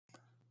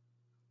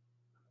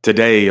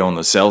Today on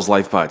the Sales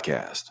Life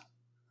Podcast.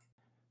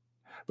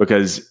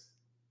 Because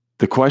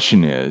the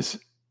question is,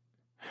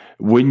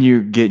 when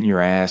you're getting your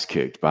ass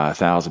kicked by a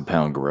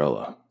 1,000-pound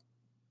gorilla,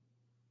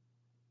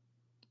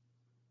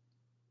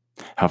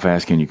 how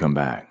fast can you come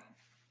back?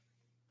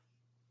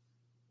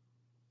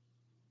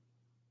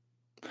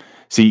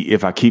 See,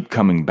 if I keep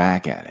coming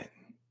back at it,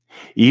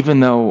 even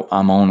though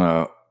I'm on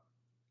a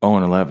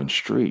 0-11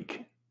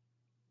 streak,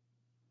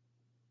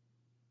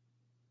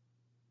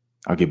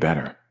 I'll get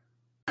better.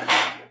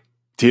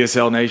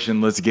 TSL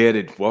Nation, let's get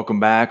it. Welcome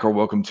back, or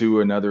welcome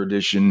to another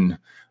edition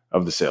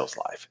of the Sales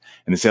Life.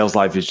 And the Sales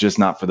Life is just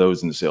not for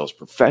those in the sales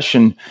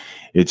profession.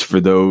 It's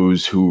for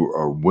those who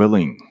are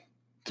willing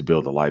to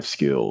build the life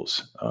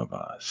skills of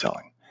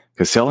selling.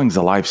 Because selling is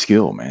a life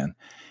skill, man.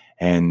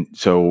 And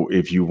so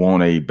if you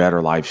want a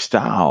better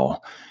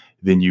lifestyle,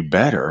 then you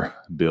better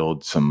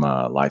build some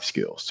life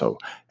skills. So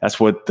that's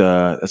what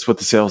the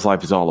Sales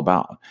Life is all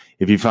about.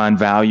 If you find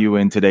value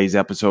in today's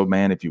episode,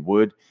 man, if you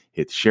would,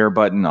 hit the share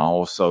button. I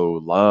also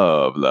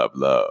love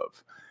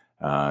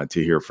to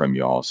hear from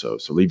you also.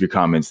 So leave your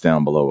comments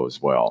down below as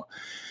well.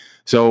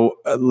 So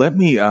let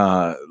me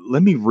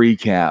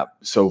recap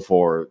so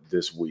far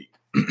this week.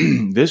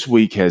 This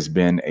week has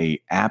been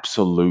a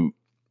absolute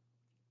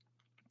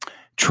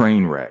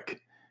train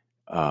wreck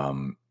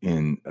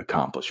in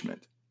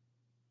accomplishment.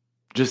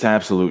 Just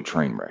absolute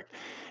train wreck.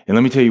 And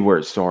let me tell you where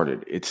it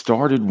started. It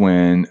started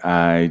when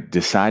I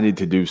decided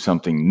to do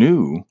something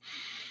new,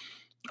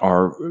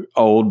 or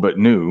old but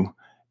new,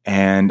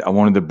 and I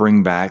wanted to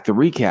bring back the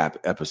recap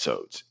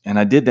episodes. And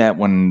I did that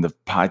when the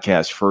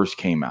podcast first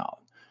came out,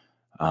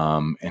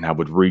 and I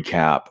would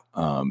recap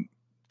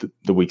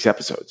the week's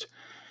episodes.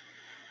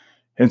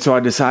 And so I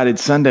decided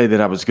Sunday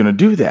that I was going to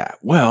do that.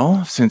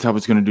 Well, since I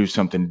was going to do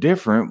something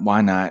different,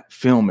 why not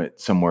film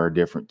it somewhere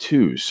different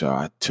too? So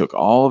I took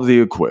all of the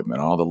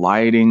equipment, all the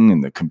lighting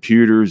and the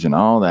computers and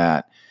all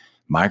that,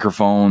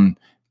 microphone,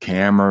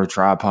 camera,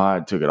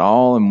 tripod, took it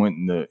all and went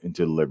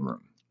into the living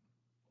room.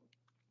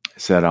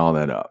 Set all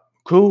that up.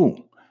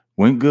 Cool.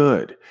 Went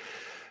good.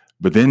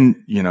 But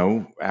then,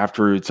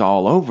 after it's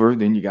all over,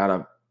 then you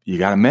got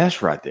a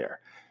mess right there.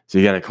 So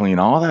you got to clean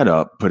all that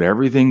up, put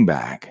everything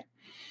back.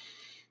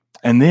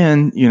 And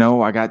then,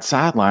 I got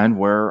sidelined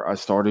where I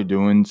started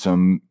doing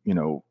some,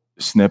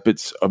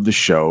 snippets of the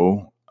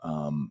show,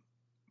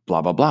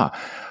 blah, blah, blah.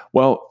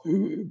 Well,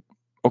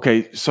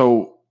 okay.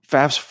 So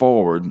fast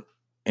forward,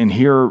 and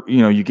here,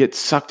 you get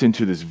sucked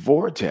into this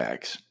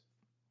vortex.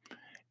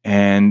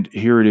 And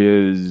here it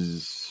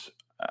is.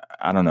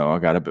 I don't know. I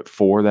got up at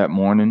 4 that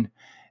morning.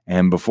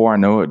 And before I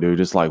know it, dude,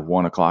 it's like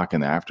 1 o'clock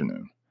in the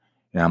afternoon.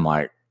 And I'm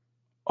like,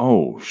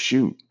 oh,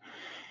 shoot.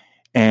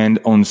 And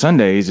on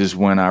Sundays is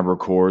when I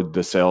record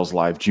the Sales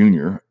Life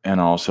Junior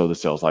and also the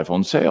Sales Life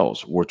on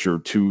Sales, which are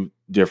two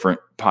different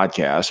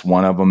podcasts.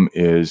 One of them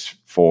is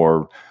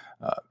for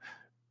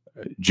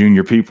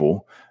junior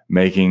people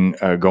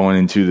going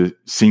into the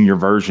senior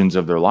versions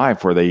of their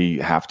life where they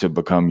have to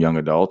become young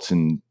adults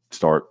and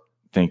start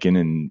thinking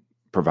and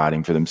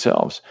providing for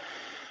themselves.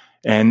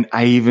 And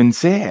I even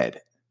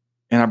said,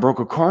 and I broke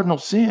a cardinal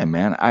sin,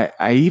 man.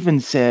 I even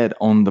said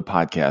on the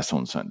podcast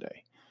on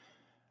Sunday,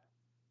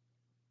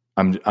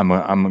 I'm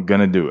going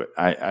to do it.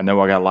 I know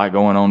I got a lot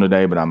going on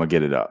today, but I'm going to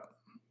get it up.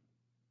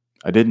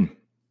 I didn't.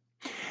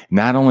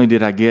 Not only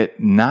did I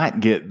not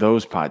get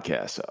those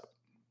podcasts up,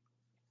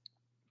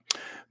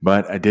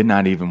 but I did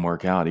not even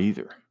work out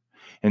either.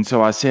 And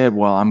so I said,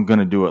 well, I'm going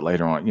to do it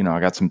later on. I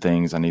got some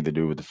things I need to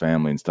do with the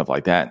family and stuff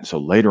like that. And so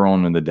later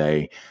on in the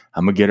day,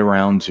 I'm going to get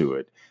around to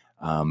it.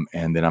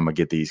 And then I'm going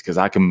to get these because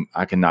I can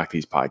knock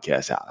these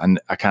podcasts out. And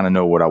I kind of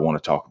know what I want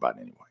to talk about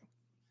anyway.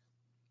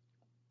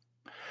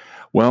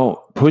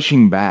 Well,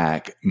 pushing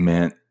back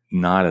meant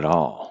not at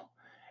all.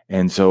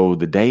 And so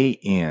the day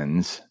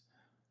ends,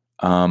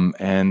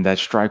 and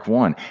that's strike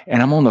one.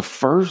 And I'm on the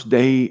first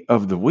day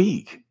of the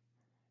week,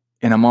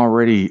 and I'm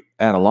already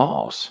at a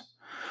loss.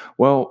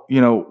 Well,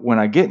 when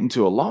I get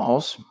into a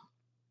loss,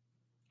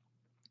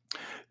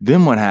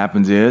 then what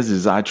happens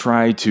is I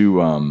try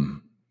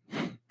to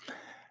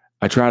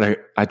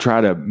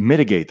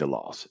mitigate the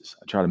losses.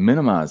 I try to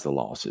minimize the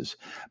losses.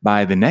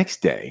 By the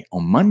next day,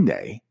 on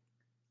Monday,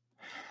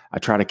 I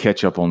try to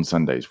catch up on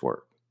Sunday's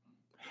work.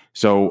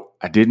 So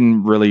I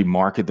didn't really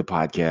market the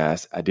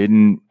podcast. I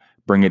didn't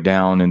bring it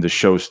down into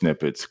show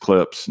snippets,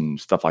 clips, and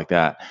stuff like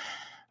that.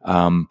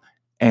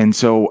 And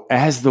so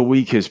as the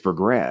week has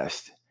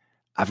progressed,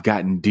 I've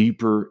gotten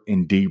deeper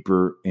and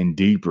deeper and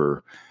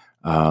deeper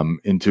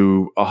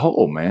into a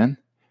hole, man,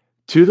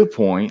 to the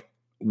point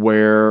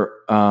where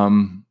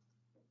I'm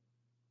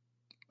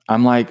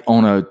like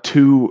on a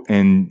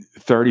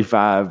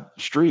 2-35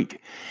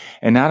 streak.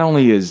 And not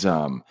only is,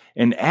 and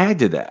add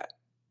to that,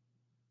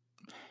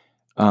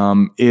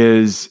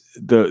 is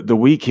the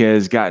week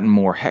has gotten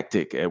more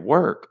hectic at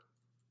work.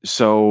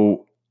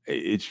 So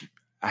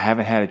I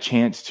haven't had a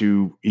chance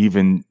to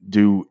even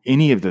do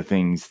any of the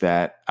things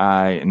that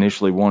I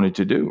initially wanted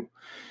to do.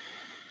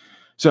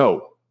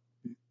 So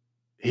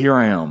here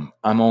I am.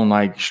 I'm on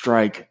like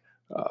strike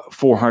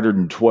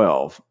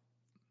 412.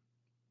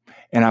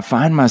 And I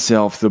find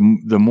myself, the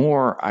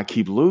more I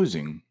keep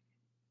losing,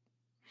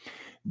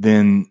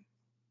 then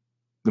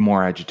the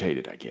more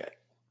agitated I get.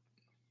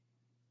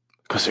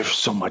 Because there's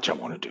so much I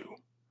want to do.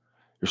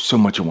 There's so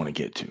much I want to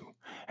get to.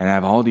 And I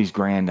have all these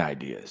grand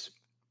ideas.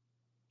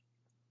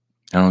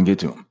 I don't get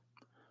to them.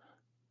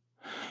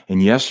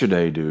 And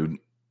yesterday, dude,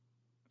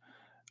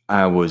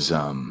 I was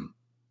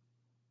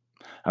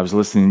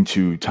listening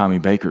to Tommy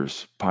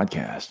Baker's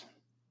podcast.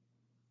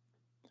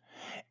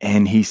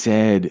 And he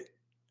said,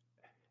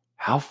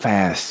 how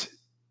fast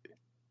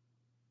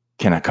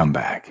can I come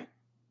back?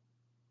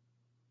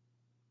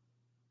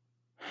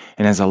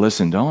 And as I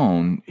listened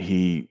on,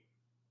 he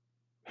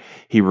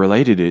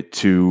related it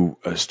to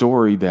a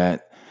story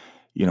that,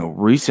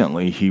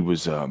 recently he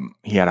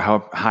had a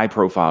high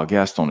profile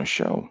guest on a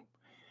show,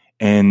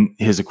 and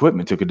his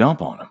equipment took a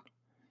dump on him.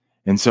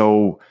 And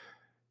so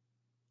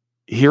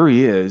here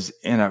he is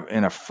in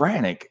a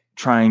frantic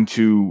trying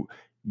to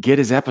get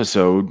his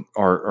episode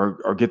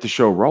or get the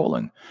show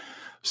rolling.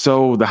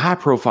 So the high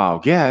profile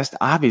guest,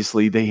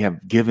 obviously they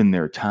have given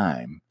their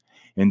time.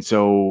 And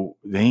so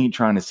they ain't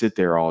trying to sit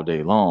there all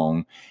day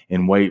long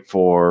and wait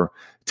for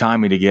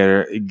Tommy to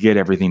get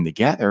everything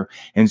together.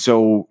 And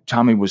so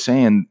Tommy was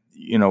saying,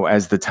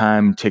 as the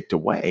time ticked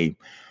away,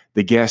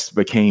 the guest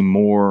became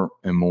more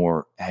and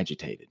more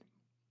agitated.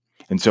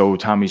 And so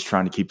Tommy's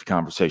trying to keep the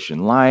conversation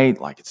light,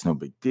 like it's no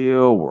big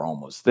deal. We're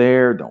almost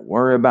there. Don't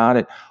worry about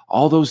it.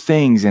 All those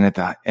things. And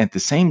at the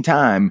same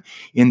time,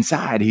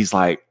 inside, he's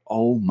like,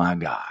 oh my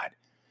God,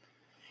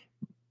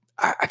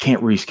 I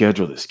can't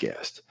reschedule this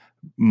guest.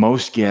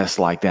 Most guests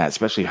like that,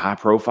 especially high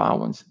profile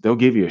ones, they'll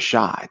give you a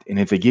shot. And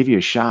if they give you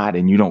a shot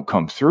and you don't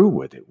come through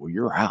with it, well,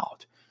 you're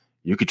out.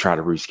 You could try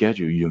to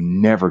reschedule. You'll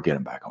never get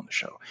them back on the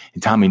show.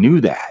 And Tommy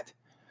knew that.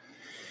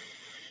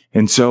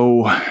 And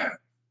so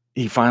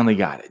he finally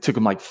got it. It took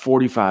him like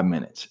 45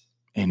 minutes.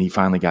 And he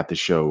finally got the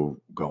show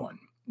going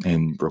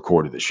and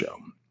recorded the show.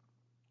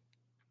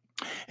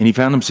 And he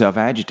found himself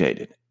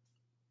agitated.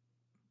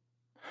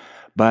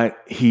 But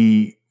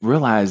he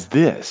realized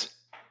this.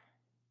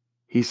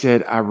 He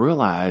said, I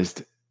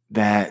realized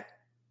that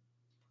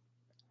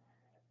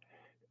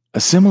a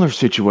similar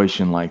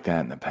situation like that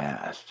in the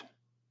past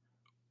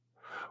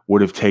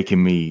would have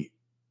taken me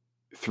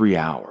 3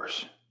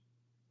 hours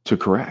to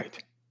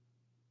correct.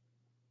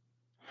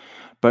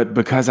 But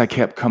because I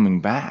kept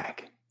coming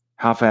back,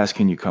 how fast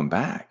can you come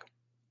back?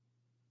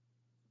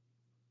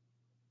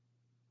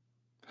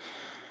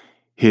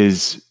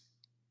 His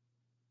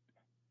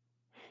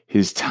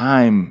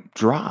time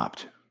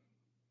dropped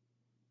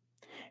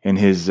and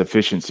his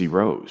efficiency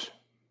rose.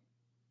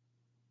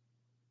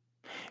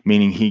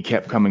 Meaning he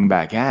kept coming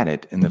back at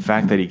it, and the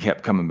fact that he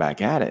kept coming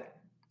back at it,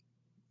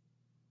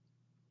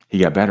 he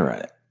got better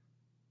at it.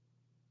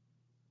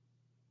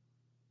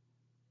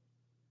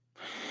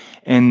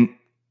 And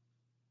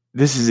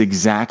this is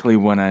exactly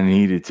what I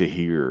needed to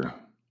hear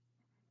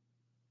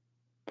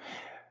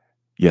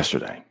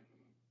yesterday.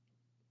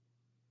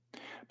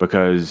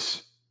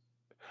 Because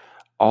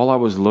all I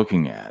was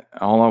looking at,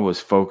 all I was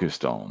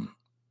focused on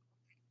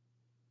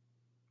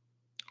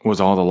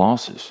was all the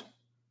losses.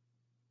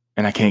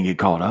 And I can't get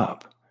caught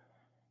up.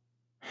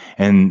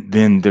 And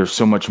then there's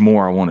so much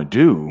more I want to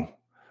do.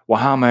 Well,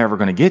 how am I ever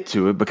going to get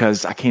to it?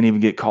 Because I can't even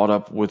get caught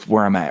up with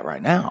where I'm at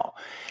right now.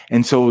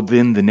 And so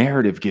then the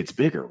narrative gets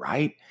bigger,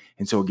 right?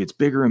 And so it gets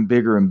bigger and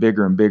bigger and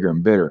bigger and bigger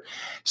and bigger.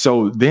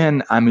 So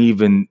then I'm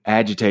even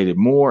agitated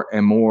more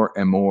and more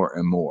and more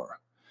and more,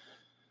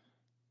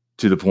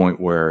 to the point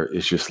where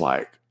it's just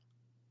like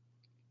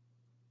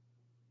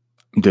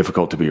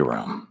difficult to be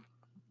around.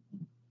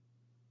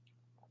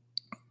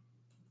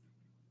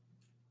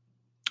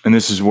 And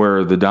this is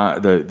where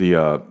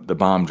the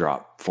bomb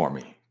dropped for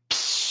me.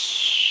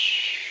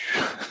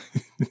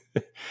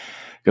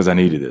 Because I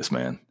needed this,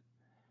 man.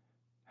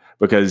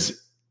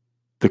 Because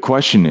the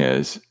question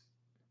is,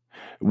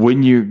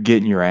 when you're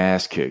getting your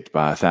ass kicked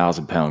by a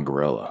 1,000-pound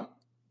gorilla,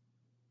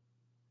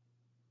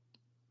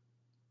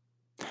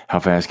 how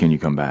fast can you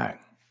come back?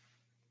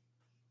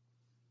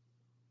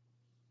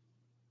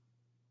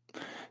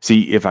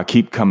 See, if I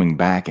keep coming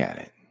back at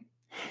it,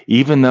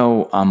 even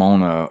though I'm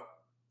on a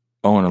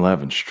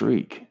 0-11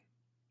 streak,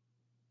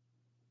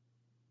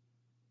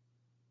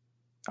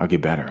 I'll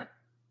get better.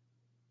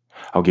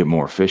 I'll get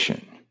more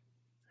efficient.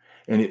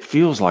 And it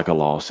feels like a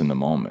loss in the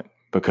moment,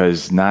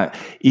 because not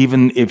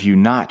even if you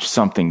notch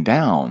something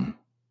down,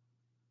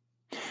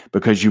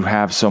 because you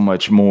have so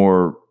much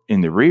more in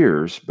the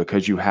rears,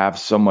 because you have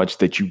so much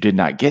that you did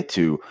not get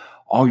to,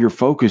 all you're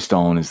focused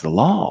on is the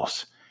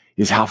loss,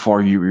 is how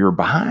far you're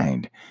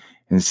behind,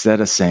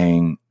 instead of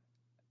saying,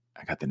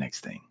 I got the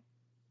next thing.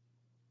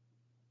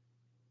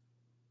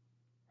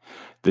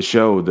 The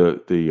show,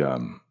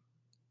 the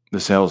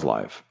sales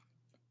life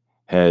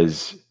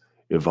has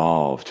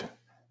evolved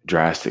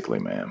drastically,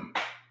 man.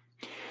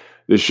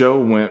 The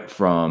show went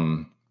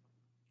from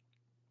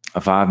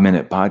a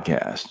 5-minute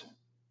podcast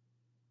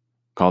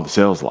called The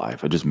Sales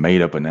Life. I just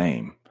made up a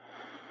name.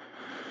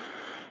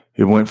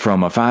 It went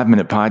from a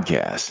 5-minute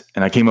podcast,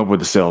 and I came up with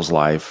the sales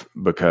life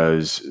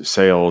because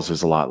sales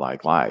is a lot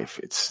like life.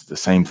 It's the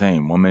same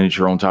thing. 1 minute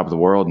you're on top of the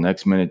world,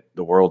 next minute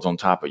the world's on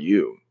top of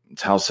you.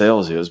 It's how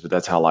sales is, but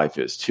that's how life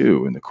is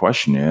too. And the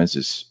question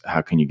is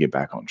how can you get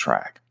back on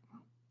track?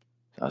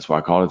 That's why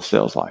I call it the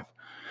sales life.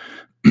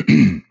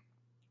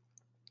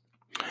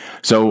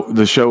 So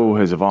the show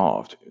has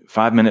evolved.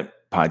 5-minute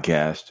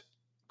podcast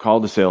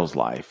called the sales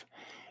life,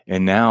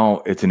 and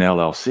now it's an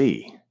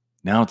LLC.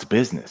 Now it's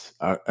business,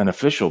 an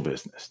official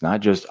business, not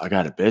just I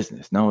got a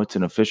business. No, it's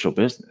an official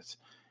business.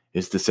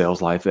 It's the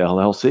Sales Life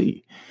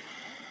LLC.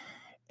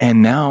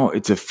 And now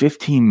it's a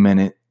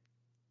 15-minute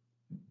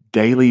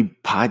daily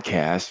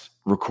podcast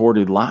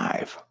recorded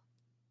live.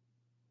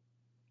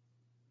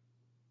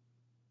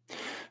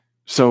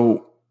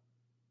 So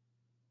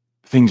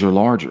things are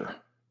larger.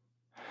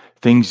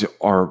 Things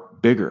are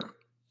bigger.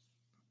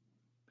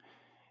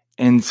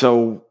 And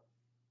so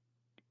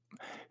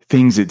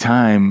things at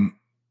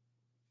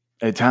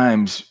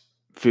times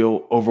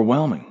feel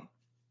overwhelming.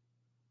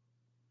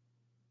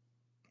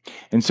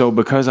 And so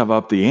because I've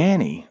upped the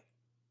ante,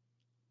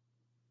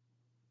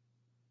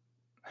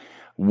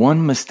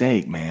 one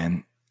mistake,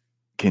 man,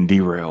 can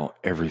derail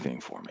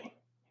everything for me.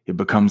 It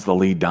becomes the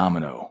lead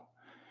domino.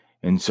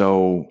 And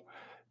so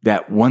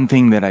that one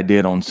thing that I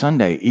did on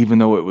Sunday, even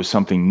though it was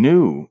something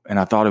new and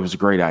I thought it was a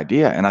great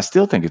idea, and I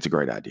still think it's a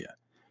great idea,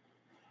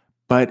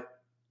 but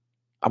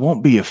I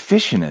won't be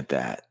efficient at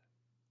that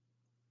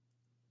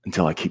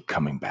until I keep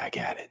coming back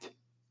at it.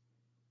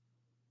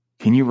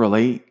 Can you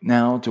relate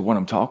now to what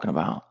I'm talking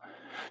about?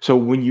 So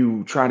when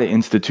you try to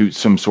institute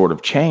some sort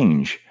of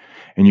change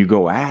and you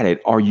go at it,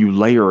 or you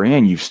layer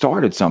in, you've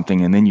started something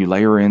and then you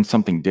layer in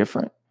something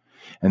different,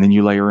 and then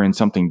you layer in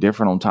something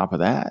different on top of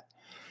that,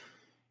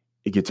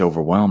 it gets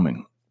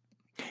overwhelming.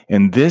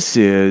 And this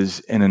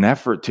is, in an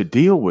effort to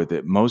deal with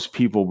it, most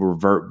people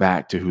revert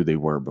back to who they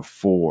were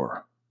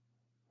before.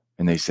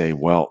 And they say,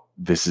 well,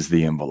 this is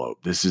the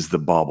envelope. This is the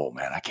bubble,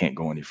 man. I can't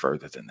go any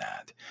further than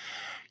that.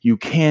 You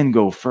can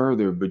go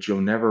further, but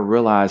you'll never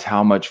realize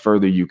how much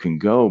further you can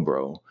go,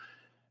 bro,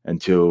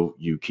 until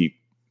you keep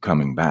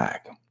coming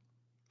back.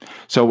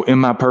 So in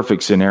my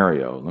perfect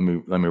scenario, let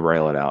me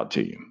rail it out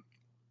to you.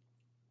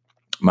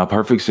 My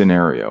perfect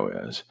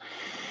scenario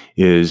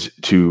is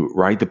to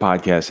write the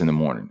podcast in the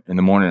morning. In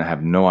the morning, I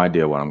have no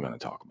idea what I'm going to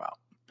talk about.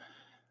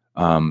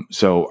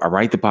 So I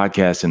write the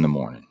podcast in the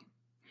morning.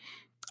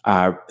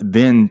 I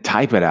then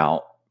type it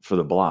out for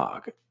the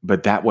blog,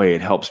 but that way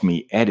it helps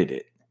me edit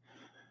it.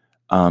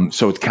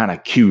 So it's kind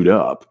of queued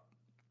up.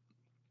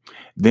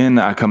 Then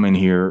I come in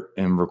here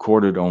and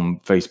record it on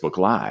Facebook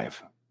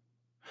Live.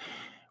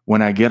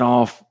 When I get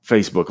off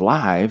Facebook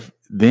Live,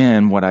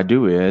 then what I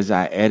do is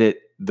I edit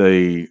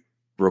the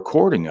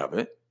recording of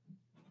it.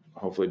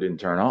 Hopefully it didn't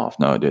turn off.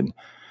 No, it didn't.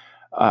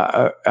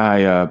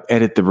 I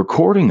edit the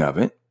recording of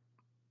it,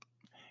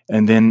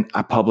 and then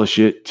I publish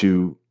it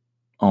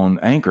on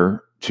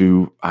Anchor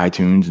to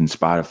iTunes and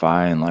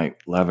Spotify and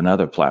like 11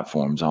 other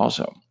platforms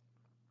also.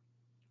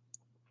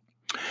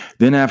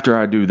 Then after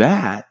I do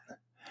that,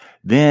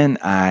 then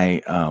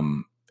I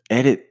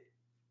edit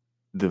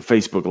the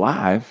Facebook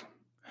Live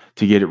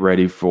to get it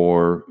ready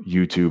for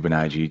YouTube and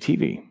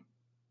IGTV.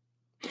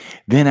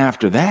 Then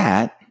after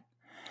that,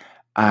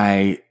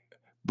 I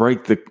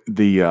break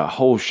the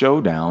whole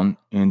show down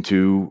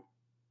into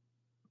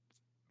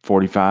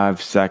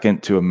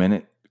 45-second to a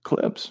minute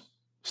clips,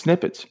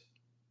 snippets.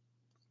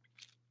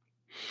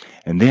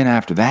 And then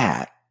after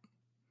that,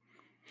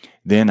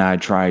 then I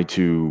try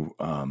to,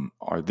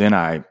 then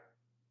I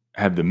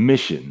have the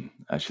mission,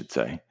 I should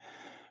say,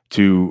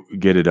 to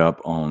get it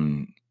up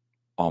on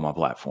all my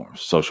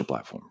platforms, social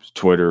platforms,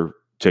 Twitter,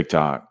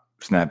 TikTok,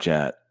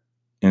 Snapchat,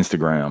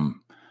 Instagram.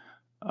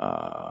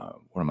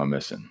 What am I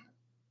missing?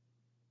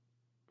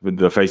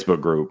 The Facebook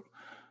group,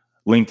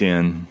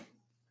 LinkedIn,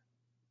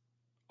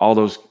 all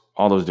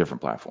those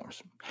different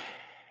platforms.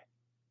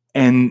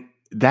 And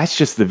that's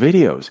just the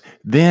videos.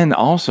 Then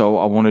also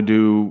I want to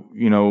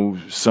do,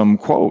 some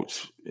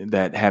quotes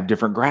that have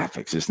different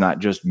graphics. It's not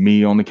just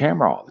me on the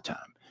camera all the time.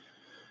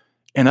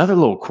 And other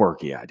little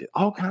quirky ideas,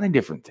 all kind of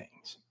different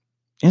things.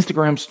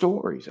 Instagram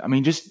stories.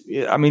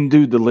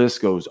 Dude, the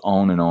list goes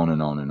on and on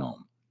and on and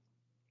on.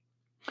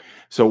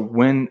 So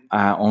when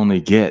I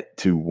only get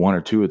to one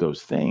or two of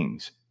those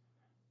things,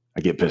 I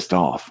get pissed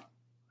off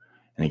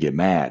and I get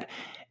mad.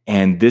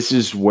 And this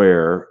is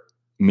where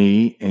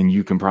me and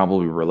you can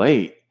probably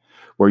relate,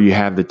 where you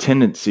have the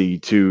tendency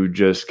to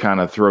just kind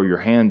of throw your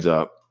hands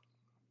up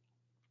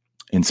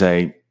and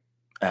say,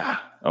 oh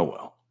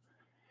well.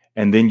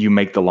 And then you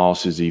make the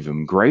losses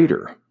even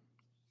greater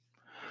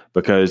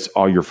because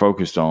all you're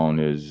focused on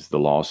is the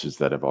losses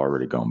that have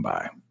already gone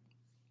by.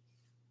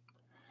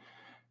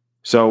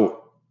 So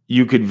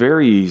you could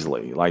very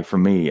easily, like for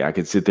me, I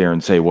could sit there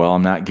and say, well,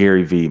 I'm not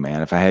Gary Vee,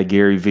 man. If I had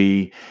Gary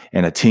Vee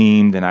and a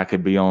team, then I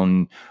could be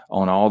on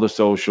all the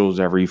socials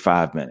every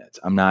 5 minutes.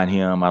 I'm not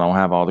him. I don't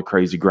have all the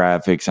crazy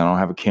graphics. I don't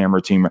have a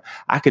camera team.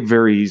 I could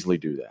very easily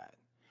do that.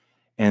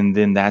 And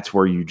then that's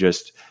where you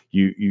just,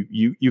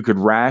 you could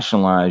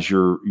rationalize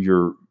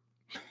your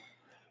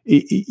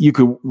You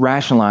could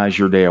rationalize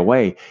your day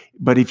away,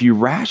 but if you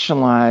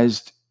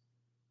rationalized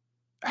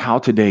how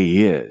today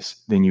is,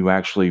 then you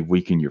actually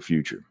weaken your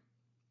future.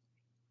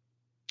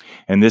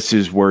 And this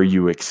is where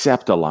you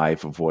accept a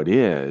life of what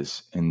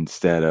is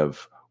instead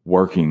of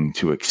working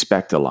to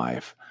expect a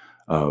life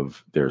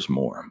of there's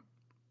more.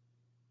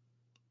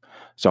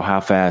 So how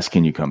fast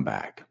can you come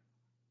back?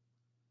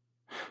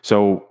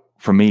 So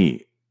for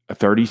me, a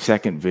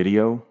 30-second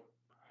video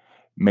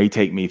may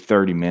take me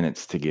 30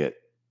 minutes to get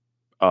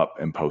up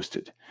and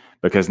posted,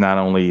 because not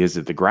only is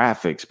it the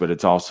graphics, but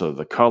it's also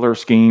the color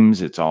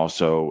schemes. It's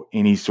also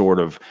any sort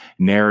of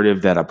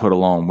narrative that I put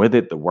along with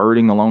it, the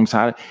wording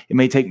alongside it. It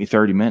may take me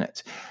 30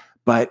 minutes,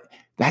 but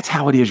that's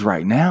how it is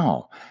right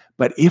now.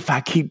 But if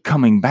I keep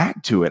coming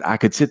back to it, I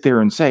could sit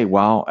there and say,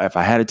 well, if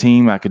I had a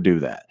team, I could do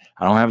that.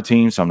 I don't have a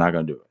team, so I'm not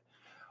going to do it.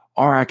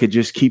 Or I could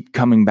just keep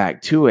coming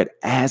back to it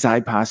as I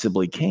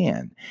possibly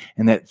can.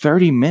 And that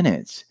 30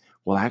 minutes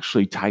will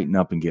actually tighten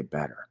up and get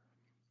better.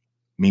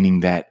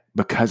 Meaning that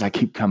because I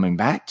keep coming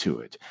back to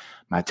it,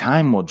 my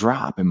time will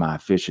drop and my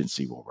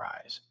efficiency will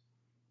rise.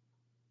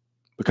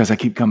 Because I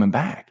keep coming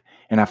back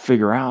and I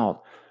figure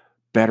out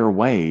better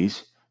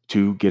ways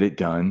to get it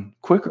done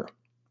quicker.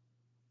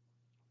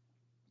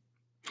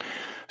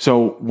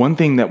 So one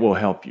thing that will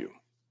help you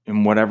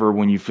in whatever,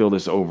 when you feel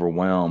this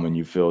overwhelm and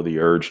you feel the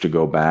urge to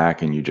go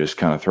back and you just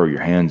kind of throw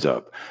your hands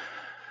up,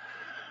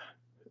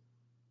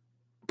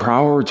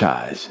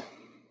 prioritize,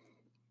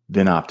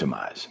 then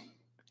optimize.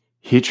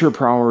 Hit your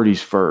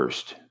priorities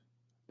first,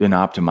 then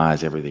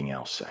optimize everything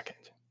else second.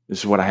 This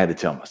is what I had to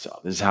tell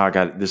myself. This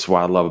is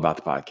what I love about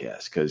the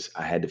podcast, because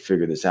I had to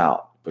figure this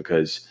out,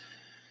 because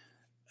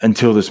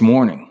until this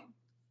morning,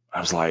 I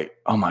was like,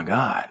 oh my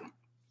God,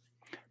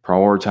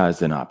 prioritize,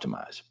 then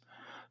optimize.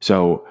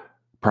 So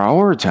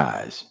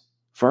prioritize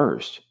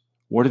first.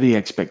 What are the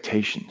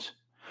expectations?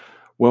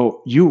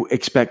 Well, you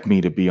expect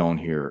me to be on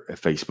here at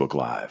Facebook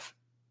Live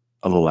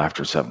a little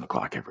after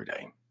 7:00 every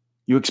day.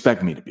 You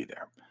expect me to be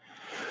there.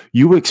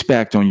 You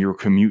expect on your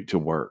commute to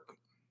work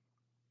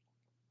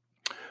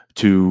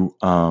to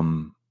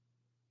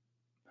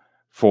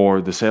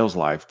for the sales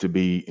life to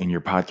be in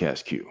your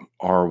podcast queue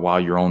or while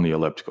you're on the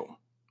elliptical.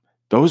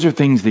 Those are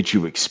things that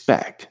you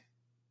expect.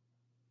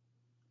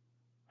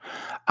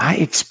 I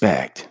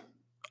expect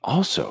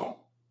also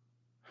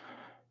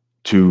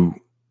to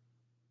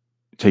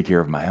take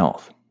care of my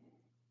health.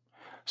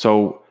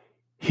 So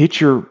hit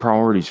your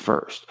priorities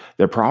first.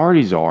 The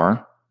priorities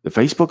are the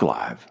Facebook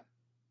Live,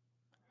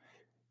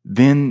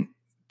 then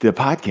the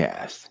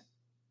podcast,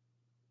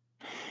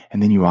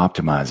 and then you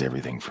optimize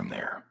everything from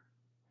there.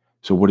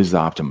 So what is the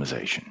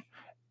optimization?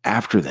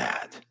 After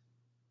that,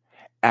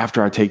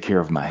 after I take care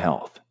of my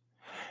health,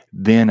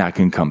 then I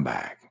can come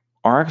back.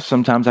 Or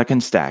sometimes I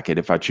can stack it.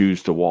 If I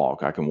choose to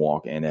walk, I can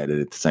walk and edit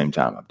at the same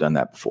time. I've done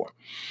that before.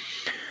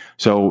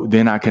 So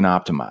then I can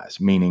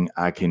optimize, meaning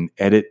I can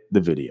edit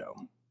the video.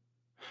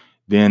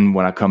 Then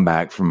when I come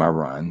back from my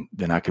run,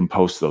 then I can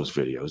post those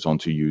videos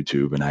onto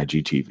YouTube and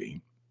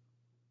IGTV.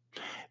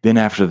 Then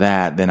after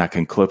that, then I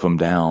can clip them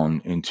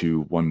down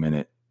into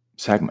 1-minute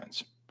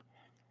segments.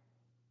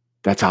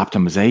 That's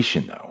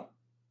optimization, though.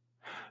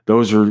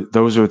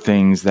 Those are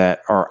things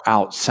that are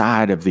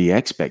outside of the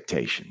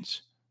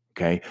expectations,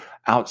 okay?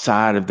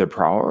 Outside of the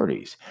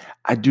priorities.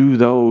 I do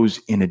those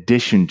in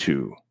addition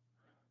to,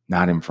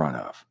 not in front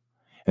of.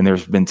 And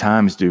there's been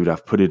times, dude,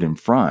 I've put it in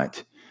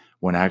front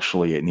when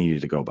actually it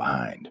needed to go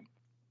behind.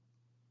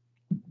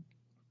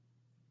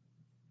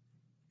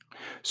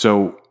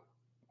 So,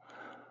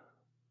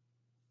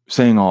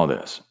 saying all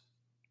this,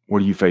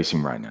 what are you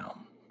facing right now?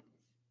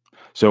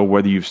 So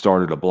whether you've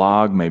started a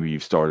blog, maybe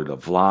you've started a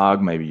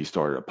vlog, maybe you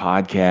started a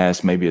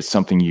podcast, maybe it's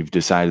something you've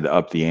decided to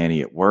up the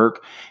ante at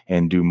work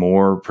and do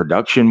more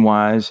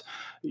production-wise.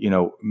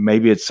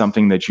 Maybe it's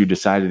something that you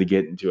decided to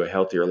get into a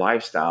healthier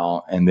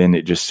lifestyle, and then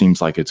it just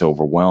seems like it's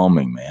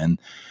overwhelming, man.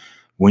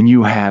 When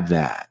you have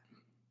that,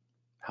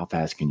 how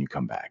fast can you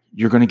come back?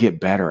 You're going to get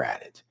better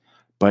at it,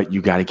 but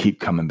you got to keep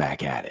coming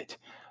back at it.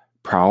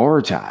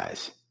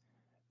 Prioritize,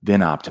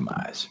 then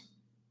optimize.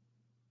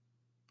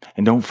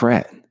 And don't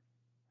fret,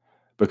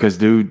 because,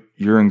 dude,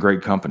 you're in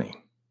great company.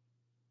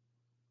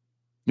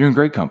 You're in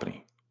great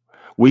company.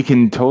 We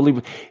can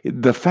totally,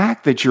 the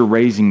fact that you're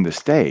raising the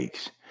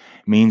stakes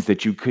means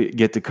that you could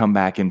get to come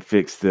back and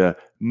fix the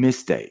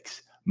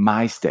mistakes,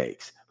 my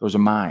stakes. Those are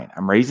mine.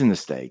 I'm raising the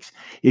stakes.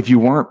 If you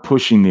weren't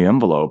pushing the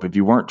envelope, if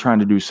you weren't trying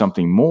to do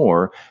something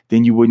more,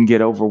 then you wouldn't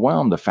get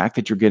overwhelmed. The fact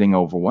that you're getting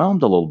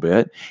overwhelmed a little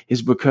bit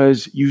is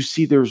because you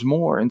see there's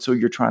more, and so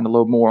you're trying to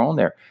load more on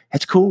there.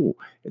 That's cool.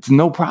 It's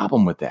no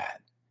problem with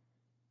that.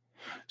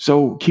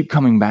 So keep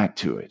coming back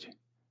to it,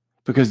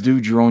 because,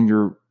 dude, you're on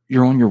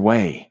your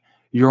way.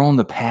 You're on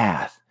the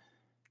path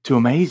to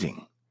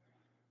amazing.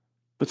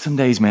 But some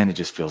days, man, it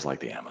just feels like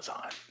the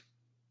Amazon.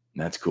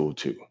 And that's cool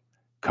too.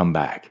 Come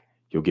back.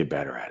 You'll get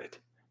better at it.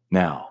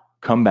 Now,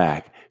 come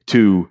back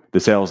to the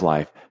sales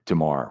life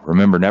tomorrow.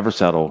 Remember, never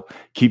settle.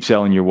 Keep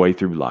selling your way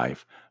through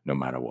life, no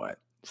matter what.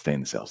 Stay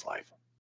in the sales life.